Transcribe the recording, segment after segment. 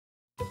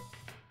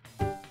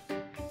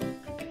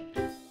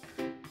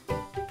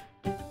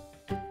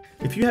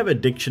If you have a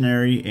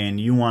dictionary and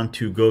you want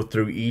to go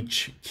through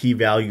each key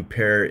value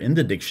pair in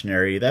the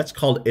dictionary, that's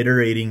called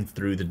iterating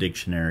through the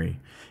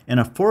dictionary. And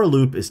a for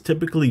loop is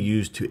typically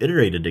used to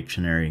iterate a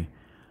dictionary.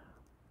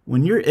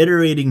 When you're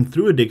iterating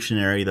through a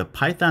dictionary, the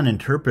Python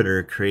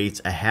interpreter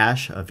creates a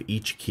hash of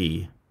each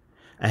key.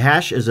 A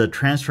hash is a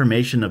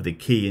transformation of the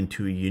key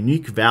into a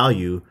unique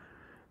value,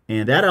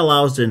 and that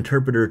allows the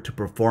interpreter to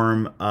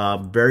perform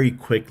a very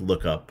quick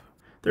lookup.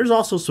 There's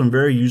also some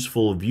very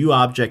useful view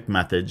object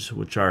methods,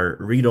 which are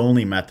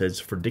read-only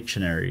methods for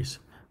dictionaries.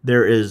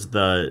 There is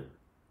the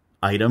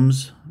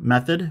items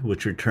method,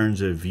 which returns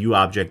a view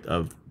object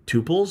of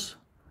tuples,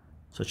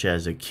 such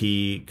as a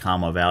key,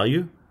 comma,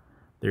 value.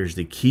 There's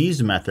the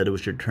keys method,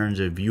 which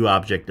returns a view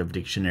object of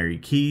dictionary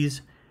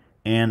keys,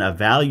 and a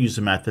values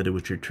method,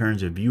 which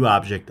returns a view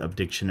object of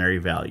dictionary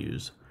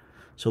values.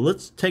 So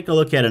let's take a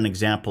look at an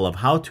example of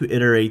how to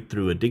iterate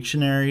through a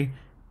dictionary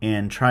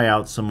and try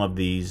out some of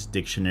these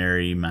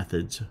dictionary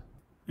methods.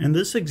 In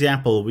this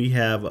example, we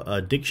have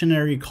a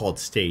dictionary called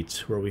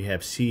states, where we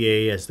have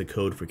CA as the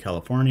code for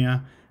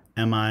California,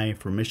 MI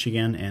for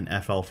Michigan, and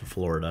FL for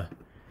Florida.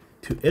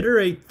 To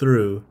iterate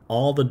through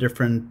all the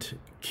different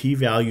key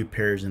value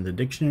pairs in the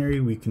dictionary,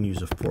 we can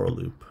use a for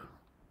loop.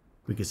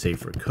 We could say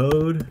for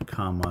code,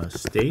 comma,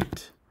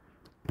 state,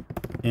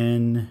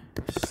 in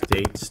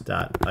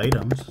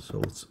states.items. So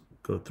let's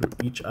go through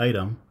each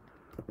item.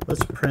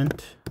 Let's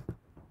print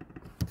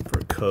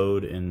for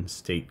code in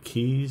state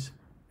keys,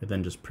 and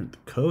then just print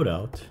the code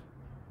out.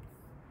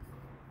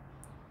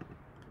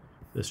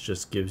 This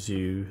just gives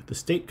you the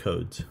state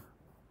codes.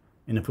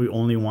 And if we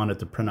only wanted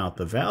to print out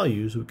the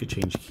values, we could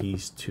change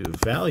keys to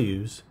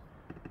values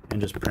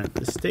and just print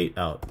the state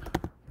out.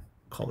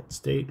 Call it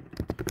state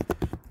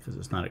because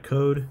it's not a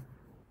code,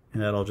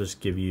 and that'll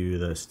just give you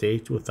the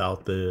state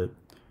without the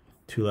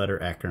two-letter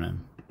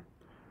acronym.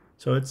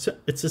 So it's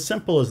as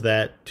simple as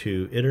that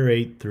to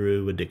iterate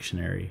through a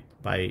dictionary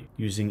by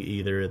using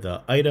either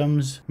the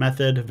items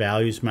method,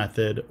 values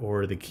method,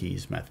 or the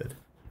keys method.